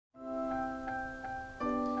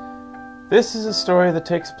This is a story that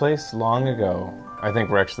takes place long ago. I think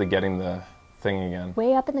we're actually getting the thing again.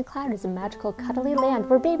 Way up in the cloud is a magical, cuddly land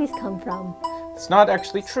where babies come from. It's not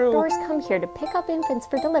actually true. Explorers come here to pick up infants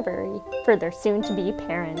for delivery for their soon-to-be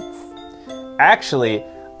parents. Actually,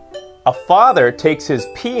 a father takes his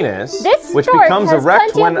penis, This which stork becomes has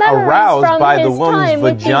erect plenty of when memories aroused from by the his woman's time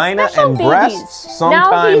with these vagina special and babies. breasts, Now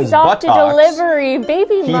sometimes he's off to buttocks. delivery,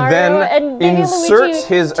 baby He Mario then and baby inserts Luigi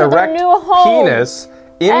his to erect their new home. penis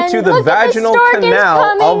into And the look at vaginal the stork canal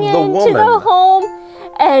is coming of the into woman. the home,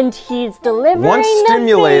 and he's delivering Once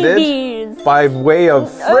stimulated the babies. by way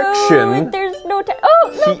of friction, Oh, there's no time.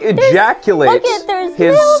 Oh, no, he ejaculates look at, there's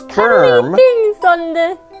his little sperm. cuddly things on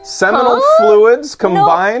the Seminal Huh? fluids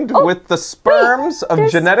combined No. Oh, with the sperms of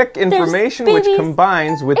there's- genetic there's information which babies.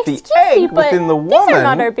 combines with the Excuse me, egg but within the these are not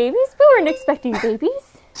woman our babies. We weren't expecting babies.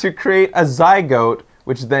 to create a zygote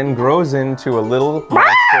which then grows into a little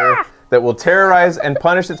monster that will terrorize and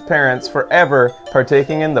punish its parents forever,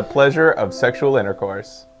 partaking in the pleasure of sexual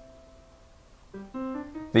intercourse.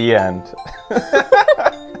 The end.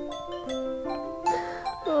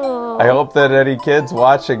 Oh. I hope that any kids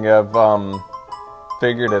watching have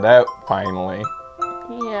figured it out finally.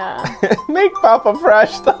 Yeah. Make Papa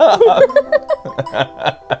fresh stuff.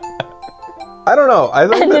 I don't know. I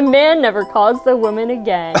think And the man never calls the woman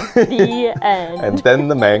again. The end. and then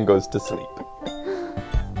the man goes to sleep.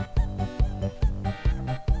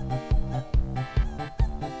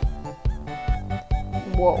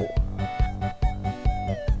 Whoa.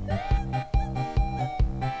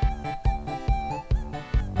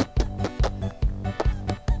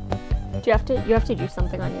 You have to do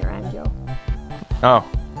something on your end, yo. Oh.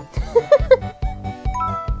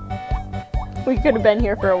 We could have been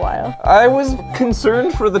here for a while. I was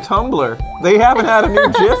concerned for the Tumblr. They haven't had a new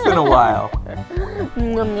GIF in a while.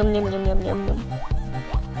 Yum, yum, yum, yum, yum, yum, yum.